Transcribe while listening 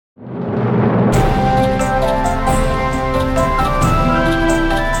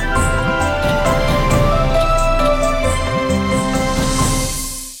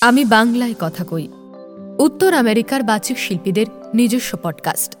আমি বাংলায় কথা কই, উত্তর আমেরিকার বাচিক শিল্পীদের নিজস্ব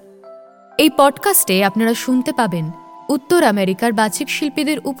পডকাস্ট। এই পডকাস্টে আপনারা শুনতে পাবেন উত্তর আমেরিকার বাচিক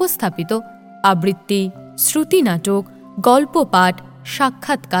শিল্পীদের উপস্থাপিত আবৃত্তি, শ্রুতি নাটক, গল্প পাঠ,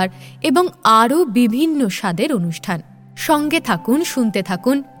 সাক্ষাৎকার এবং আরও বিভিন্ন স্বাদের অনুষ্ঠান। সঙ্গে থাকুন, শুনতে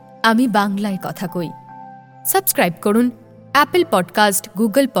থাকুন আমি বাংলায় কথা কই। সাবস্ক্রাইব করুন Apple Podcast,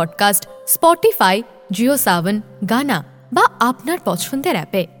 Google Podcast, Spotify, Jio Saavn, Gaana বা আপনার পছন্দের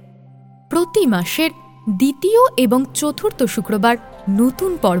অ্যাপে। প্রতি মাসের দ্বিতীয় এবং চতুর্থ শুক্রবার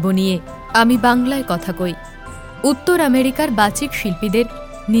নতুন পর্ব নিয়ে আমি বাংলায় কথা কই, উত্তর আমেরিকার বাচিক শিল্পীদের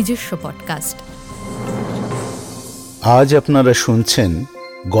নিজস্ব পডকাস্ট। আজ আপনারা শুনছেন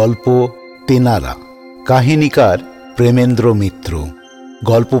গল্প তেনারা, কাহিনীকার প্রেমেন্দ্র মিত্র,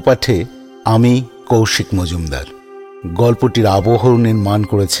 গল্প পাঠে আমি কৌশিক মজুমদার। গল্পটির আবহ নির্মাণ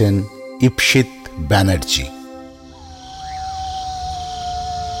করেছেন ইপসিত ব্যানার্জি।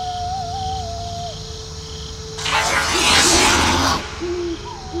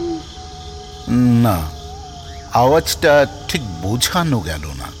 না, আওয়াজটা ঠিক বোঝানো গেল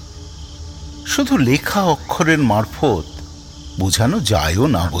না। শুধু লেখা অক্ষরের মারফত বোঝানো যায়ও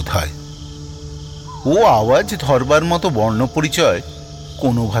না বোধহয়। ও আওয়াজ ধরবার মতো বর্ণপরিচয়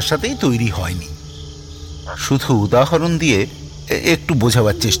কোনো ভাষাতেই তৈরি হয়নি। শুধু উদাহরণ দিয়ে একটু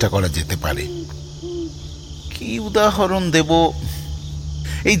বোঝাবার চেষ্টা করা যেতে পারে। কি উদাহরণ দেব?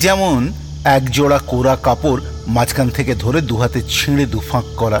 এই যেমন এক জোড়া কোরা কাপড় মাঝখান থেকে ধরে দুহাতে ছিঁড়ে দুফাঁক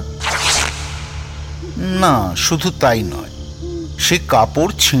করা। না, শুধু তাই নয়, সে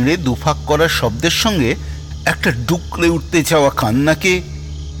কাপড় ছিঁড়ে দুফাঁক করার শব্দের সঙ্গে একটা ডুকরে উঠতে চাওয়া কান্নাকে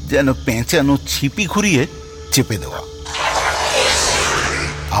যেন পেঁচানো ছিপি ঘুরিয়ে চেপে দেওয়া।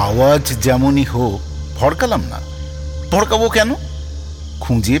 আওয়াজ যেমনই হোক, ভড়কালাম না। ভড়কাবো কেন?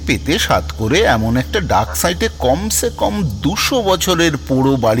 খুঁজে পেতে সাত করে এমন একটা ডাক সাইটে কমসে কম 200 বছরের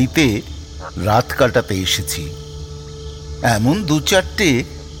পোড়ো বাড়িতে রাত কাটাতে এসেছি। এমন 2-4টে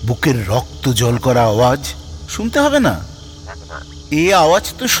বুকের রক্ত জল করা আওয়াজ শুনতে হবে না? এ আওয়াজ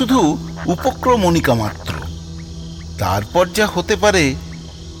তো শুধু উপক্রমণিকা মাত্র। তারপর যা হতে পারে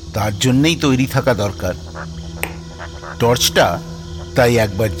তার জন্যেই তৈরি থাকা দরকার। টর্চটা তাই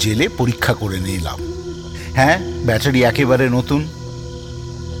একবার জেলে পরীক্ষা করে নিলাম। হ্যাঁ, ব্যাটারি একেবারে নতুন।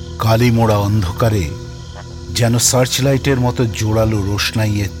 কালি মোড়া অন্ধকারে যেন সার্চ লাইটের মতো জোরালো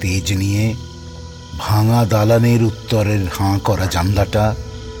রোশনাইয়ের তেজ নিয়ে ভাঙা দালানের উত্তরের হাঁ করা জানলাটা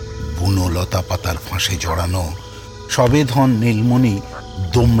বুনো লতা পাতার ফাঁসে জড়ানো সবেধন নীলমণি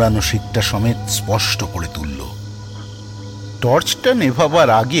দোমড়ানো শীতটা সমেত স্পষ্ট করে তুলল। টর্চটা নেভাবার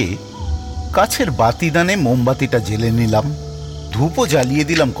আগে কাছের বাতিদানে মোমবাতিটা জেলে নিলাম, ধূপও জ্বালিয়ে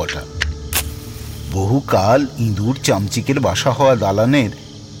দিলাম কটা। বহুকাল ইঁদুর চামচিকের বাসা হওয়া দালানের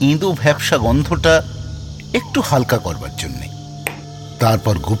ইঁদু ভ্যাপসা গন্ধটা একটু হালকা করবার জন্যে।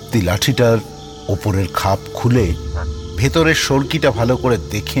 তারপর গুপ্তি লাঠিটার ওপরের খাপ খুলে ভেতরের সড়কিটা ভালো করে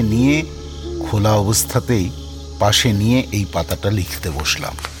দেখে নিয়ে খোলা অবস্থাতেই পাশে নিয়ে এই পাতাটা লিখতে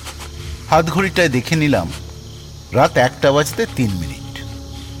বসলাম। হাত ঘড়িটায় দেখে নিলাম রাত 1টা বাজতে 3 মিনিট।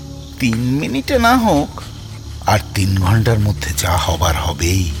 3 মিনিটে না হোক, আর 3 ঘন্টার মধ্যে যা হবার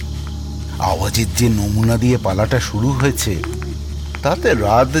হবেই। আওয়াজের যে নমুনা দিয়ে পালাটা শুরু হয়েছে তাতে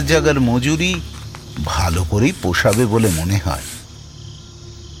রাত জাগার মজুরি ভালো করেই পোষাবে বলে মনে হয়।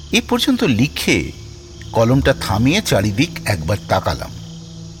 এ পর্যন্ত লিখে কলমটা থামিয়ে চারিদিক একবার তাকালাম।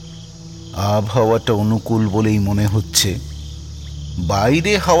 আবহাওয়াটা অনুকূল বলেই মনে হচ্ছে।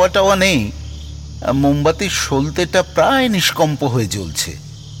 বাইরে হাওয়া টাওয়া নেই। মোমবাতির সলতেটা প্রায় নিষ্কম্প হয়ে জ্বলছে।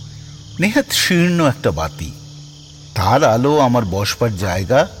 নেহাত শীর্ণ একটা বাতি। তার আলো আমার বসবার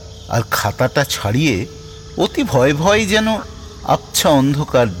জায়গা আর খাতাটা ছাড়িয়ে অতি ভয় ভয় যেন আবছা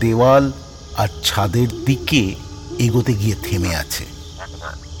অন্ধকার দেওয়াল আর ছাদের দিকে এগোতে গিয়ে থেমে আছে।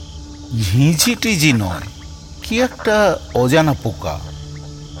 ঝিঁঝিটিঝি নয়, কি একটা অজানা পোকা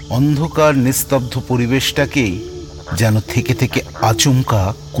অন্ধকার নিস্তব্ধ পরিবেশটাকেই যেন থেকে থেকে আচমকা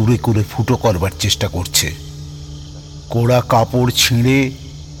কুড়ে কুড়ে ফুটো করবার চেষ্টা করছে। কোড়া কাপড় ছিঁড়ে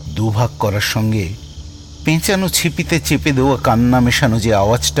দুভাগ করার সঙ্গে পেঁচানো ছিপিতে চেপে দেওয়া কান্না মেশানো যে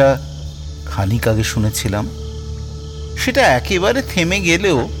আওয়াজটা খানিক আগে শুনেছিলাম, সেটা একেবারে থেমে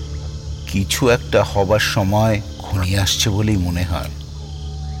গেলেও কিছু একটা হবার সময় ঘনিয়ে আসছে বলেই মনে হয়।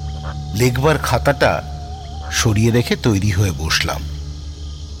 লেখবার খাতাটা সরিয়ে রেখে তৈরি হয়ে বসলাম।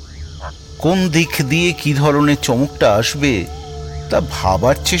 কোন দিক দিয়ে কি ধরনের চমকটা আসবে তা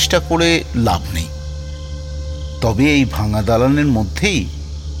ভাবার চেষ্টা করে লাভ নেই। তবে এই ভাঙা দালানের মধ্যেই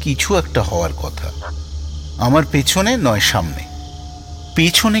কিছু একটা হওয়ার কথা। আমার পেছনে নয় সামনে।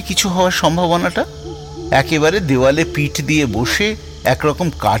 পেছনে কিছু হওয়ার সম্ভাবনাটা একেবারে দেওয়ালে পিঠ দিয়ে বসে একরকম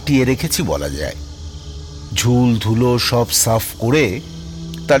কাটিয়ে রেখেছি বলা যায়। ঝুল ধুলো সব সাফ করে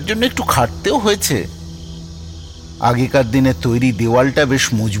তার জন্য একটু খাটতেও হয়েছে। আগেকার দিনে তৈরি দেওয়ালটা বেশ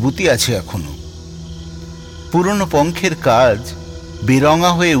মজবুতই আছে এখনো। পুরনো পঙ্খের কাজ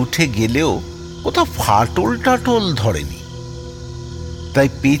বেরঙা হয়ে উঠে গেলেও কোথাও ফাটল টাটল ধরেনি। তাই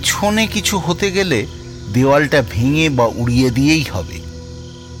পেছনে কিছু হতে গেলে দেওয়ালটা ভেঙে বা উড়িয়ে দিয়েই হবে।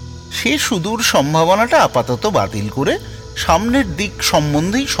 সে সুদূর সম্ভাবনাটা আপাতত বাতিল করে সামনের দিক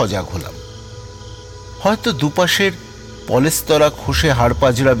সম্বন্ধেই সজাগ হলাম। হয়তো দুপাশের পলেস্তরা খসে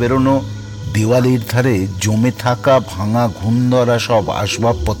হাড়পাজরা বেরোনো দেওয়ালের ধারে জমে থাকা ভাঙা ঘুণধরা সব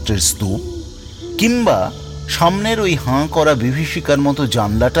আসবাবপত্রের স্তূপ, কিংবা সামনের ওই হাঁ করা বিভীষিকার মতো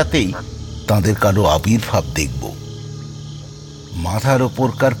জানলাটাতেই তাঁদের কারো আবির্ভাব দেখব। মাথার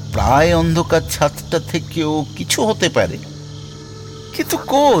ওপরকার প্রায় অন্ধকার ছাদটা থেকেও কিছু হতে পারে, কিন্তু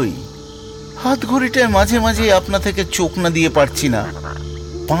কই, হাত ঘড়িটায় মাঝে মাঝে আপনা থেকে চোখ না দিয়ে পারছি না।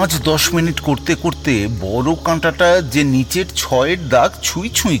 5-10 মিনিট করতে করতে বড় কাঁটাটা যে নিচের 6-এর দাগ ছুঁই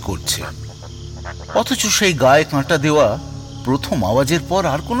ছুঁই করছে, অথচ সেই গায়ে কাঁটা দেওয়া প্রথম আওয়াজের পর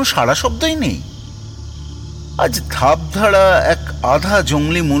আর কোনো সাড়া শব্দই নেই। আজ ধাপধাড়া এক আধা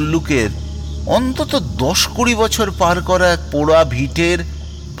জঙ্গলি মুল্লুকের অন্তত 10-20 বছর পার করা এক পোড়া ভিটের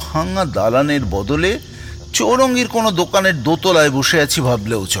ভাঙা দালানের বদলে চৌরঙ্গির কোনো দোকানের দোতলায় বসে আছি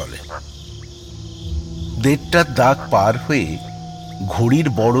ভাবলেও চলে। 1.5টার দাগ পার হয়ে ঘড়ির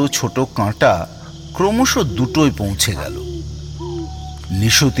বড় ছোট কাঁটা ক্রমশ 2টোয় পৌঁছে গেল।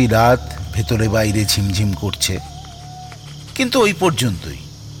 নিশতি রাত ভেতরে বাইরে ঝিমঝিম করছে, কিন্তু ওই পর্যন্তই।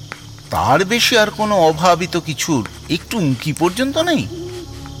 তার বেশি আর কোনো অভাবিত কিছুর একটু উঁকি পর্যন্ত নেই।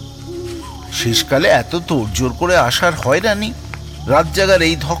 শেষকালে এত তোড়জোড় করে আসার হয়রানি, রাত জাগার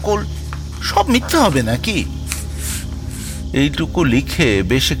এই ধকল, সব মিথ্যা হবে নাকি? এইটুকু লিখে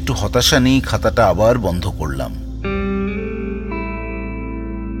বেশ একটু হতাশা নিয়ে খাতাটা আবার বন্ধ করলাম।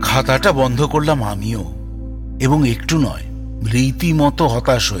 খাতাটা বন্ধ করলাম আমিও, এবং একটু নয়, রীতিমতো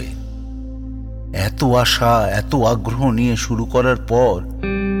হতাশ হয়ে। এত আশা, এত আগ্রহ নিয়ে শুরু করার পর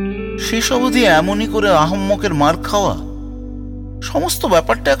শেষ অবধি এমনই করে আহম্মকের মার খাওয়া। সমস্ত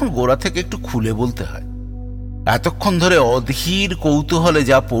ব্যাপারটা এখন গোড়া থেকে একটু খুলে বলতে হয়। এতক্ষণ ধরে অধীর কৌতূহলে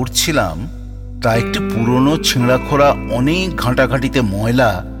যা পড়ছিলাম তা একটি পুরনো ছিঁড়াখোড়া অনেক ঘাঁটাঘাঁটিতে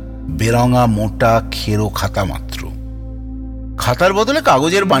ময়লা বেরঙা মোটা খেরো খাতা মাত্র। খাতার বদলে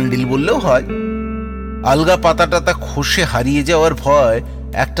কাগজের বান্ডিল বললেও হয়। আলগা পাতাটাতা খসে হারিয়ে যাওয়ার ভয়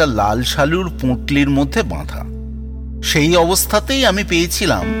একটা লাল শালুর পুঁটলির মধ্যে বাঁধা। সেই অবস্থাতেই আমি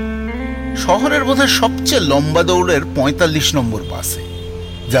পেয়েছিলাম শহরের বোধহয় সবচেয়ে লম্বা দৌড়ের 45 নম্বর পাশে।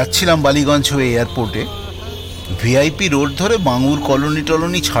 যাচ্ছিলাম বালিগঞ্জ হয়ে এয়ারপোর্টে। ভিআইপি রোড ধরে বাঙুর কলোনি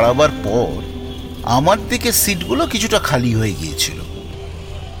টলোনি ছাড়াবার পর আমার দিকে সিটগুলো কিছুটা খালি হয়ে গিয়েছিল।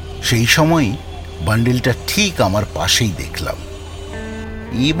 সেই সময় বান্ডিলটা ঠিক আমার পাশেই দেখলাম।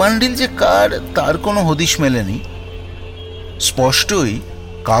 এই বান্ডিল যে কার তার কোনো হদিশ মেলেনি। স্পষ্টই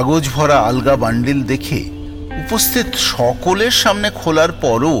কাগজ ভরা আলগা বান্ডিল দেখে উপস্থিত সকলের সামনে খোলার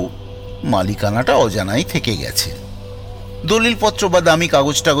পরও মালিকানাটা অজানাই থেকে গেছে। দলিলপত্র বা দামি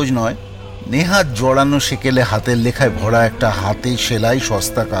কাগজ টাগজ নয়, নেহাত জড়ানো সেকেলে হাতের লেখায় ভরা একটা হাতে সেলাই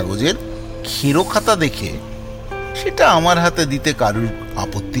সস্তা কাগজের খেরো খাতা দেখে সেটা আমার হাতে দিতে কারুর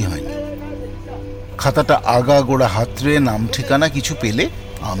আপত্তি হয়নি। খাতাটা আগা গোড়া হাতড়ে নাম ঠিকানা কিছু পেলে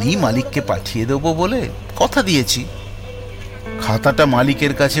আমি মালিককে পাঠিয়ে দেবো বলে কথা দিয়েছি। খাতাটা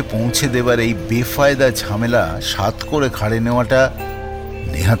মালিকের কাছে পৌঁছে দেবার এই বেফায়দা ঝামেলা সাত করে ঘাড়ে নেওয়াটা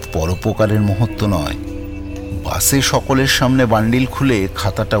নেহাত পরোপকারের মুহূর্ত নয়। বাসে সকলের সামনে বান্ডিল খুলে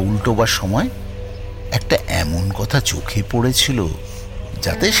খাতাটা উল্টোবার সময় একটা এমন কথা চোখে পড়েছিল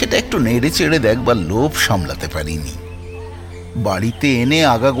যাতে সেটা একটু নেড়ে চেড়ে দেখবার লোভ সামলাতে পারিনি। বাড়িতে এনে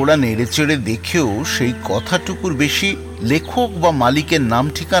আগাগোড়া নেড়ে চেড়ে দেখেও সেই কথাটুকুর বেশি লেখক বা মালিকের নাম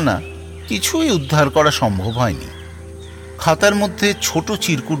ঠিকানা কিছুই উদ্ধার করা সম্ভব হয়নি। খাতার মধ্যে ছোট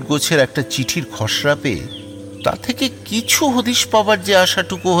চিরকুট গোছের একটা চিঠির খসড়া পেয়ে তা থেকে কিছু হদিশ পাবার যে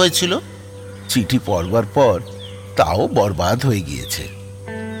আশাটুকু হয়েছিল, চিঠি পড়বার পর তাও বরবাদ হয়ে গিয়েছে।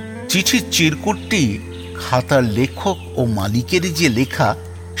 চিঠির চিরকুটটি খাতার লেখক ও মালিকেরই যে লেখা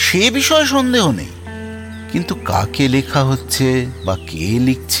সে বিষয়ে সন্দেহ নেই, কিন্তু কাকে লেখা হচ্ছে বা কে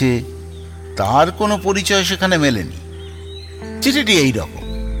লিখছে তার কোনো পরিচয় সেখানে মেলেনি। চিঠিটি এই রকম: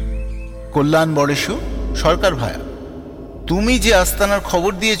 কল্যাণ বড়েশু, সরকার ভায়া, তুমি যে আস্তানার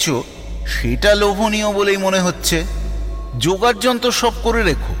খবর দিয়েছ সেটা লোভনীয় বলেই মনে হচ্ছে। জোগাড় যন্ত্র সব করে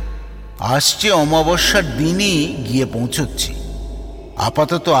রেখো, আসছে অমাবস্যার দিনই গিয়ে পৌঁছচ্ছি।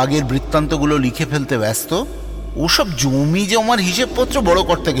 আপাতত আগের বৃত্তান্তগুলো লিখে ফেলতে ব্যস্ত। ওসব জমি জমার হিসেবপত্র বড়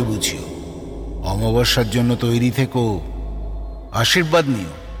কর্তাকে বুঝিও। অমাবস্যার জন্য তৈরি থেকো, আশীর্বাদ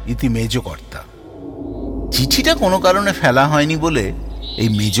নিও, ইতি মেজকর্তা। চিঠিটা কোনো কারণে ফেলা হয়নি বলে এই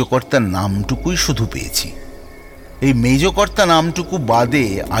মেজকর্তার নামটুকুই শুধু পেয়েছি। এই মেজকর্তা নামটুকু বাদে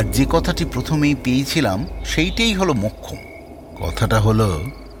আর যে কথাটি প্রথমেই পেয়েছিলাম সেইটাই হলো মোক্ষম। কথাটা হলো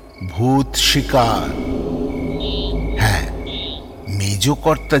ভূত শিকার। হ্যাঁ,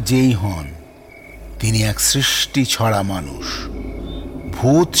 মেজকর্তা যেই হন তিনি এক সৃষ্টি ছড়া মানুষ।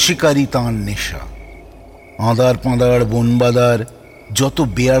 ভূত শিকারই তাঁর নেশা। আঁদার পাঁদার বনবাদার যত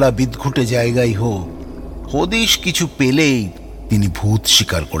বেয়াড়া বিদঘুটে জায়গায় হোক, হদিশ কিছু পেলেই তিনি ভূত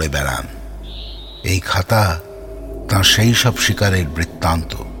শিকার করে বেড়ান। এই খাতা তাঁর সেই সব শিকারের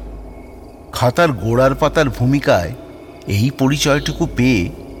বৃত্তান্ত। খাতার গোড়ার পাতার ভূমিকায় এই পরিচয়টুকু পেয়ে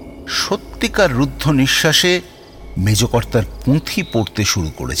সত্যিকার রুদ্ধ নিঃশ্বাসে মেজকর্তার পুঁথি পড়তে শুরু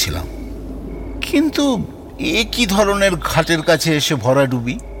করেছিলাম। কিন্তু এ কি ধরনের ঘাটের কাছে এসে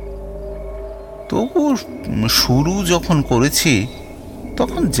ভরাডুবি! তবু শুরু যখন করেছি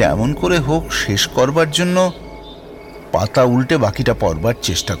তখন যেমন করে হোক শেষ করবার জন্য পাতা উল্টে বাকিটা পড়বার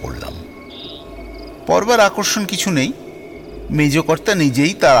চেষ্টা করলাম। পড়বার আকর্ষণ কিছু নেই, মেজকর্তা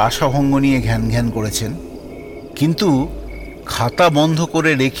নিজেই তার আশাভঙ্গ নিয়ে ঘ্যান ঘ্যান করেছেন। কিন্তু খাতা বন্ধ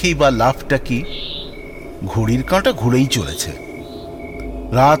করে রেখেই বা লাভটা কি? ঘড়ির কাঁটা ঘুরেই চলেছে।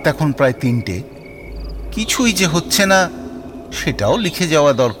 রাত এখন প্রায় 3টে। কিছুই যে হচ্ছে না সেটাও লিখে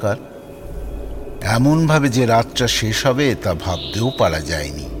যাওয়া দরকার। এমনভাবে যে রাতটা শেষ হবে তা ভাবতেও পারা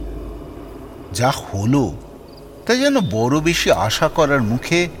যায়নি। যা হলো তা যেন বড় বেশি আশা করার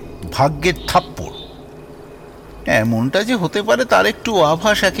মুখে ভাগ্যের থাপ্পড়। এমনটা যে হতে পারে তার একটু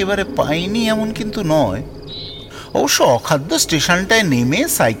আভাস একেবারে পাইনি এমন কিন্তু নয়। অবশ্য অখাদ্য স্টেশনটায় নেমে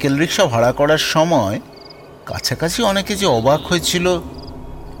সাইকেল রিক্সা ভাড়া করার সময় কাছাকাছি অনেকে যে অবাক হয়েছিল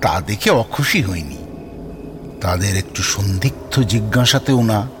তা দেখে অখুশি হয়নি। তাদের একটু সন্দিগ্ধ জিজ্ঞাসাতেও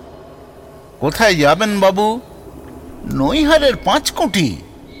না। কোথায় যাবেন বাবু? নৈহারের 5 কোটি।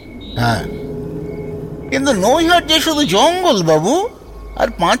 হ্যাঁ, কিন্তু নৈহার যে শুধু জঙ্গল বাবু, আর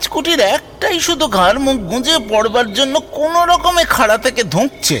 5 কোটির একটাই শুধু ঘাড় মুখ গুঁজে পড়বার জন্য কোন রকমে খাড়া থেকে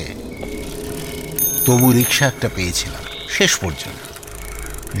ধুঁকছে। তবু রিক্সা একটা পেয়েছিলাম শেষ পর্যন্ত।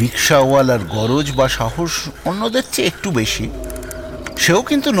 রিক্সাওয়ালার গরজ বা সাহস অন্যদের চেয়ে একটু বেশি। সেও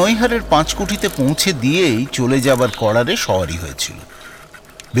কিন্তু নৈহারের 5 কোটিতে পৌঁছে দিয়েই চলে যাবার করারে সওয়ারি হয়েছিল।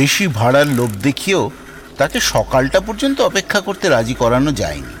 বেশি ভাড়ার লোভ দেখিয়েও তাকে সকালটা পর্যন্ত অপেক্ষা করতে রাজি করানো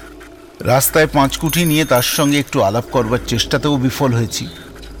যায়নি। রাস্তায় 5 কোটি নিয়ে তার সঙ্গে একটু আলাপ করবার চেষ্টাতেও বিফল হয়েছি।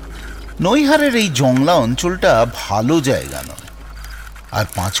 নৈহারের এই জংলা অঞ্চলটা ভালো জায়গা নয়, আর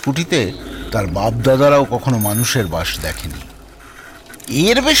 5 কোটিতে তার বাপ দাদারাও কখনো মানুষের বাস দেখেনি।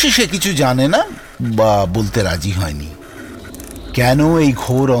 এর বেশি সে কিছু জানে না বা বলতে রাজি হয়নি। কেন এই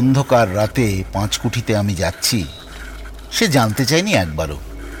ঘোর অন্ধকার রাতে 5 কোটিতে আমি যাচ্ছি সে জানতে চাইনি একবারও।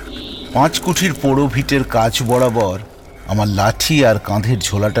 5 কোটির পোড়ো ভিটের কাজ বরাবর আমার লাঠি আর কাঁধের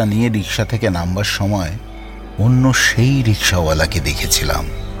ঝোলাটা নিয়ে রিক্সা থেকে নামবার সময় অন্য সেই রিক্সাওয়ালাকে দেখেছিলাম।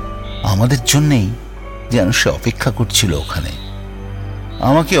 আমাদের জন্যেই যেন সে অপেক্ষা করছিল ওখানে।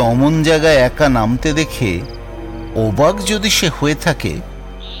 আমাকে অমন জায়গায় একা নামতে দেখে অবাক যদি সে হয়ে থাকে,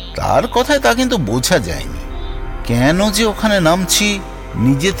 তার কথায় তা কিন্তু বোঝা যায়নি। কেন যে ওখানে নামছি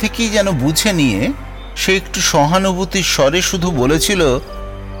নিজে থেকেই যেন বুঝে নিয়ে সে একটু সহানুভূতির স্বরে শুধু বলেছিল,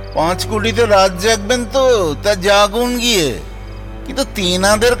 5 কোটিতে রাত জাগবেন তো তা জাগুন গিয়ে, কিন্তু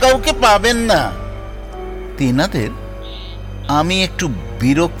তেনাদের কাউকে পাবেন না। তেনাদের? আমি একটু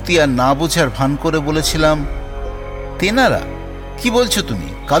বিরক্তি আর না বোঝার ভান করে বলেছিলাম, তেনারা? কি বলছো তুমি?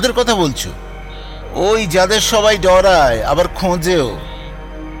 কাদের কথা বলছো? ওই যাদের সবাই ডরায় আবার খোঁজেও।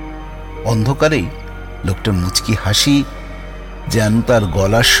 অন্ধকারেই লোকটার মুচকি হাসি যেন তার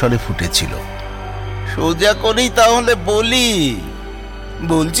গলার স্বরে ফুটেছিল। সোজা করেই তাহলে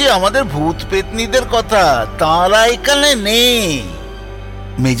বলছি আমাদের ভূত পেতনিদের কথা, তারা এখানে নেই।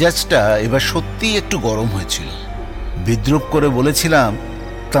 মেজাজটা এবার সত্যিই একটু গরম হয়েছিল। বিদ্রুপ করে বলেছিলাম,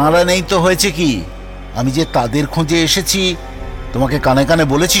 তারা নেই তো হয়েছে কি? আমি যে তাদের খোঁজে এসেছি তোমাকে কানে কানে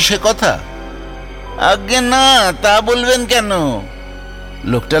বলেছি সে কথা। আজ্ঞে না, তা বলবেন কেন?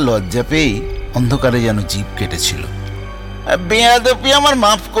 লোকটা লজ্জা পেয়েই অন্ধকারে যেন জিভ কেটেছিল। বেয়াদপি আমার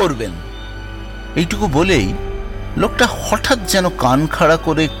মাফ করবেন। এইটুকু বলেই লোকটা হঠাৎ যেন কান খাড়া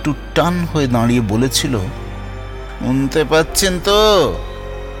করে একটু টান হয়ে দাঁড়িয়ে বলেছিল, শুনতে পাচ্ছেন তো?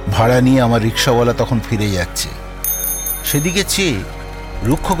 ভাড়া নিয়ে আমার রিক্সাওয়ালা তখন ফিরে যাচ্ছে। সেদিকে চেয়ে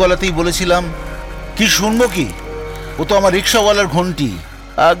রুক্ষ গলাতেই বলেছিলাম, কি শুনবো কি? ও তো আমার রিক্সাওয়ালার ঘন্টি।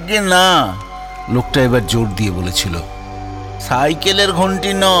 আজ্ঞে না, লোকটা এবার জোর দিয়ে বলেছিল, সাইকেলের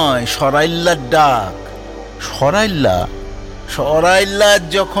ঘন্টি নয়, সরাইল্লার ডাক। সরাইল্লা? সরাইল্লা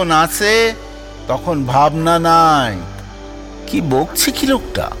যখন আসে তখন ভাবনা নাই। কি বকছে কি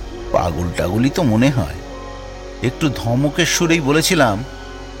লোকটা? পাগল টাগলি তো মনে হয়। একটু ধমকের সুরেই বলেছিলাম,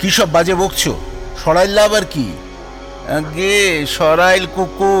 কি সব বাজে বকছো? সরাইল্লা আবার কি? আগে সরাইল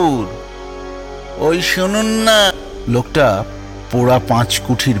কুকুর। ওই শুনুন না, লোকটা পোড়া 5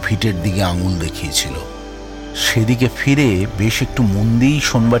 কুঠির ভিটের দিকে আঙুল দেখিয়েছিল। সেদিকে ফিরে বেশ একটু মন দিয়েই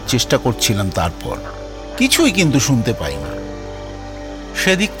শোনবার চেষ্টা করছিলাম, তারপর কিছুই কিন্তু শুনতে পাইনি।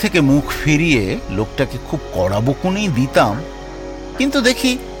 সেদিক থেকে মুখ ফিরিয়ে লোকটাকে খুব কড়া বকুনি দিতাম, কিন্তু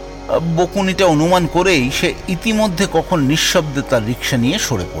দেখি বকুনিটা অনুমান করেই সে ইতিমধ্যে কখন নিঃশব্দে তার রিক্সা নিয়ে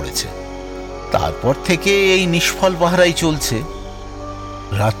সরে পড়েছে। তারপর থেকে এই নিষ্ফল পাহারাই চলছে।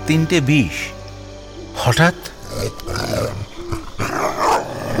 রাত 3:20 হঠাৎ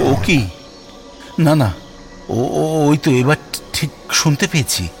ও কি, না না, ওই তো এবার ঠিক শুনতে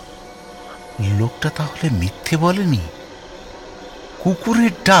পেয়েছি। লোকটা তাহলে মিথ্যে বলেনি।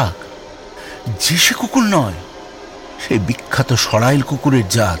 কুকুরের ডাক, যে সে কুকুর নয়, সেই বিখ্যাত সরাইল কুকুরের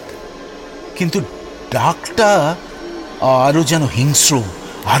জাত, কিন্তু ডাকটা আরো যেন হিংস্র,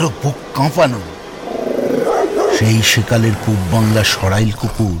 আরো বুক কাঁপানো। সেই সেকালের পূব বাংলার সরাইল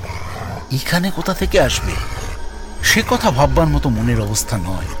কুকুর এখানে কোথা থেকে আসবে সে কথা ভাববার মতো মনের অবস্থা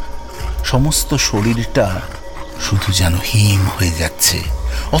নয়। সমস্ত শরীরটা শুধু যেন হিম হয়ে যাচ্ছে।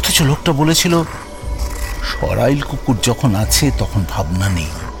 অথচ লোকটা বলেছিল সরাইল কুকুর যখন আছে তখন ভাবনা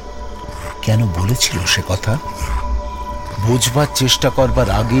নেই। কেন বলেছিল সে কথা বোঝবার চেষ্টা করবার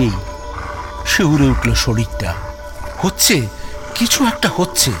আগেই শিউরে উঠল শরীরটা। হচ্ছে, কিছু একটা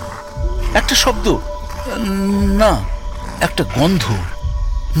হচ্ছে, একটা শব্দ না, একটা গন্ধ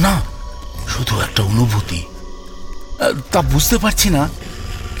না, শুধু একটা অনুভূতি। তা বুঝতে পারছি না,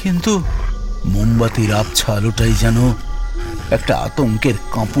 কিন্তু মোমবাতির আবছা আলোটাই যেন একটা আতঙ্কের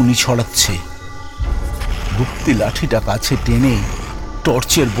কাঁপুনি ছড়াচ্ছে। গুপ্তি লাঠিটা কাছে টেনে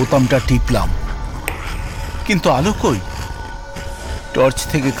টর্চের বোতামটা টিপলাম, কিন্তু আলো কই। টর্চ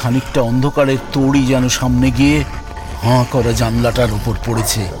থেকে খানিকটা অন্ধকারের তড়ি যেন সামনে গিয়ে হাঁ করা জানলাটার উপর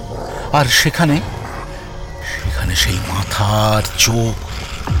পড়েছে, আর সেখানে সেই মাথার চোখ,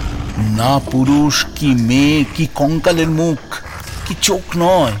 না পুরুষ কি মেয়ে কি কঙ্কালের মুখ, কি চোখ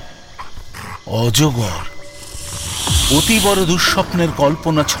নয়, অজগর। অতি বড় দুঃস্বপ্নের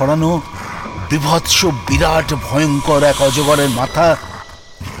কল্পনা ছড়ানো বিভৎস বিরাট ভয়ঙ্কর এক অজগরের মাথা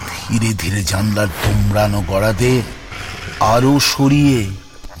ধীরে ধীরে জানলার তোমরানো গড়াদে আরো সরিয়ে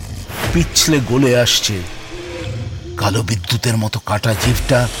পিছলে গলে আসছে। কালো বিদ্যুতের মতো কাটা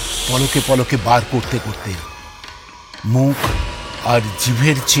জিভটা পলকে পলকে বার করতে করতে। মুখ আর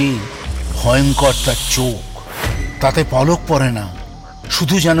জিভের চেয়ে ভয়ঙ্কর তার চোখ, তাতে পলক পড়ে না,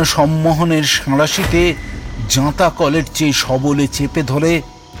 শুধু যেন সম্মোহনের সাঁড়াশিতে জাঁতা কলের চেয়ে সবলে চেপে ধরে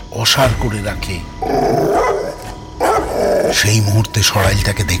অসাড় করে রাখে। সেই মুহূর্তে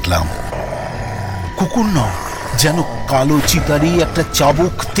সরাইলটাকে দেখলাম। কুকুর নয়, যেন কালো চিতারি একটা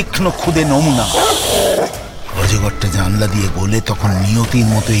চাবুক তীক্ষ্ণ খুদে নমুনা। অজগরটা জানলা দিয়ে গলে তখন নিয়তির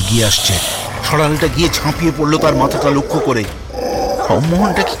মতো এগিয়ে আসছে। সরাইলটা গিয়ে ঝাঁপিয়ে পড়লো তার মাথাটা লক্ষ্য করে।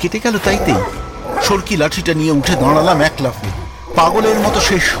 সম্মোহনটা কি কেটে গেল তাইতেই? সরকি লাঠিটা নিয়ে উঠে দাঁড়ালাম এক লাফে। পাগলের মতো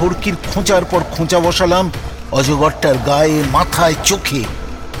সেই সরকির খোঁচার পর খোঁচা বসালাম অজগরটার গায়ে, মাথায়, চোখে।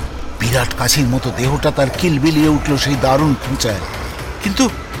 বিরাট কাছির মতো দেহটা তার কিলবিলিয়ে উঠল সেই দারুণ খোঁচায়।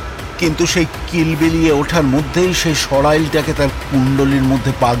 কিন্তু সেই কিলবিলিয়ে ওঠার মধ্যেই সেই সরাইলটাকে তার কুণ্ডলির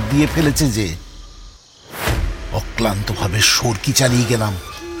মধ্যে পাক দিয়ে ফেলেছে যে। অক্লান্তভাবে সরকি চালিয়ে গেলাম।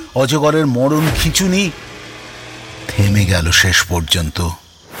 অজগরের মরণ খিঁচুনি থেমে গেল শেষ পর্যন্ত,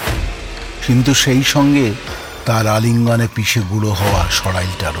 কিন্তু সেই সঙ্গে তার আলিঙ্গনে পিষে গুঁড়ো হওয়া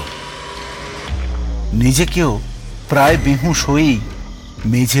সরাইলটারও। নিজেকেও প্রায় বেহুঁশ হয়েই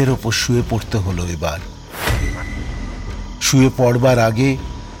মেঝের ওপর শুয়ে পড়তে হলো। এবার শুয়ে পড়বার আগে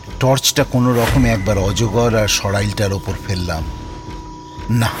টর্চটা কোনো রকমে একবার অজগর আর সরাইলটার ওপর ফেললাম।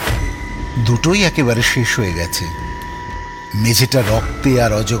 না, দুটোই একেবারে শেষ হয়ে গেছে। মেঝেটা রক্তে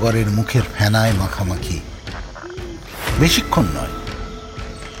আর অজগরের মুখের ফেনায় মাখামাখি। বেশিক্ষণ নয়,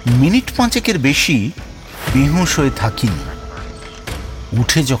 মিনিট 5 বেশি বেহুঁশ হয়ে থাকিনি।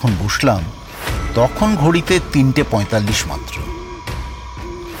 উঠে যখন বসলাম তখন ঘড়িতে 3:45 মাত্র।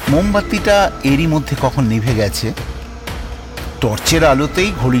 মোমবাতিটা এরই মধ্যে কখন নিভে গেছে। টর্চের আলোতেই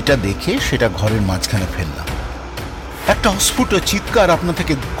ঘড়িটা দেখে সেটা ঘরের মাঝখানে ফেললাম। একটা অস্ফুট চিৎকার আপনা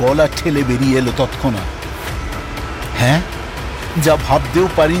থেকে গলা ঠেলে বেরিয়ে এলো তৎক্ষণাৎ। হ্যাঁ, যা ভাবতেও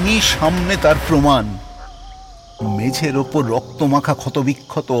পারিনি সামনে তার প্রমাণ। মেঝের ওপর রক্তমাখা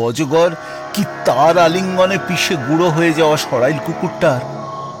ক্ষতবিক্ষত অজগর কি তার আলিঙ্গনে পিষে গুঁড়ো হয়ে যাওয়া সরাইল কুকুরটার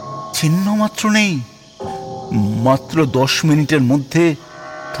চিহ্ন মাত্র নেই। মাত্র 10 মিনিটের মধ্যে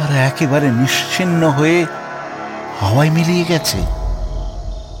তারা একেবারে নিশ্চিহ্ন হয়ে হাওয়ায় মিলিয়ে গেছে।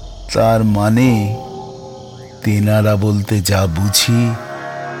 তার মানে তেনারা বলতে যা বুঝি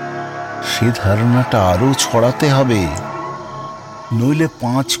সে ধারণাটা আরো ছড়াতে হবে, নইলে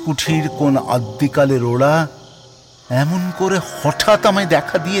 5 কুঠির কোন আদ্যিকালের ওরা এমন করে হঠাৎ আমায়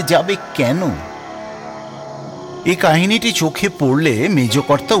দেখা দিয়ে যাবে কেন? এই কাহিনীটি চোখে পড়লে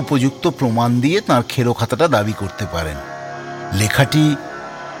মেজকর্তা উপযুক্ত প্রমাণ দিয়ে তাঁর খেরো খাতাটা দাবি করতে পারেন। লেখাটি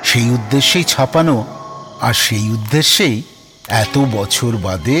সেই উদ্দেশ্যেই ছাপানো, আর সেই উদ্দেশ্যেই এত বছর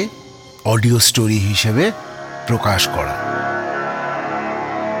বাদে অডিও স্টোরি হিসেবে প্রকাশ করা।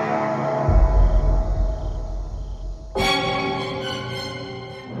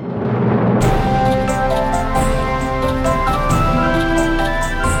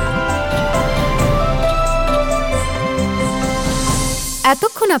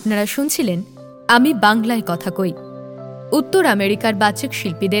 এতক্ষণ আপনারা শুনছিলেন আমি বাংলায় কথা কই, উত্তর আমেরিকার বাচিক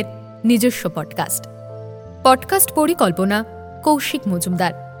শিল্পীদের নিজস্ব পডকাস্ট। পডকাস্ট পরিকল্পনা কৌশিক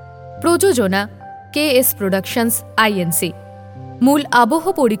মজুমদার, প্রযোজনা KS প্রোডাকশনস INC, মূল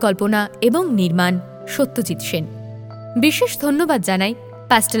আবহ পরিকল্পনা এবং নির্মাণ সত্যজিৎ সেন। বিশেষ ধন্যবাদ জানাই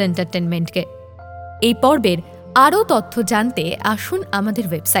প্যাস্টেল এন্টারটেনমেন্টকে। এই পর্বের আরও তথ্য জানতে আসুন আমাদের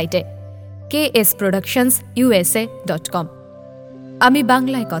ওয়েবসাইটে ksproductionsusa.com। আমি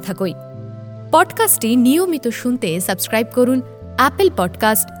বাংলায় কথা কই পডকাস্টটি নিয়মিত শুনতে সাবস্ক্রাইব করুন Apple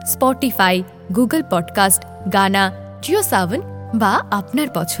Podcast, Spotify, Google Podcast, Gaana, Jio Saavn বা আপনার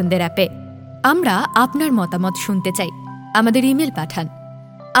পছন্দের অ্যাপে। আমরা আপনার মতামত শুনতে চাই। আমাদের ইমেল পাঠান।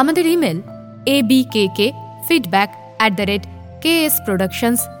 আমাদের ইমেল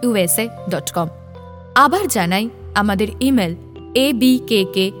abkk@ksproductionsusa.com। আবার জানাই, আমাদের ইমেল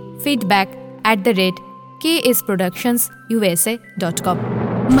abkk@ksproductionsusa.com।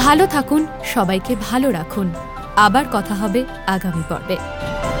 ভালো থাকুন, সবাইকে ভালো রাখুন। আবার কথা হবে আগামী পর্বে।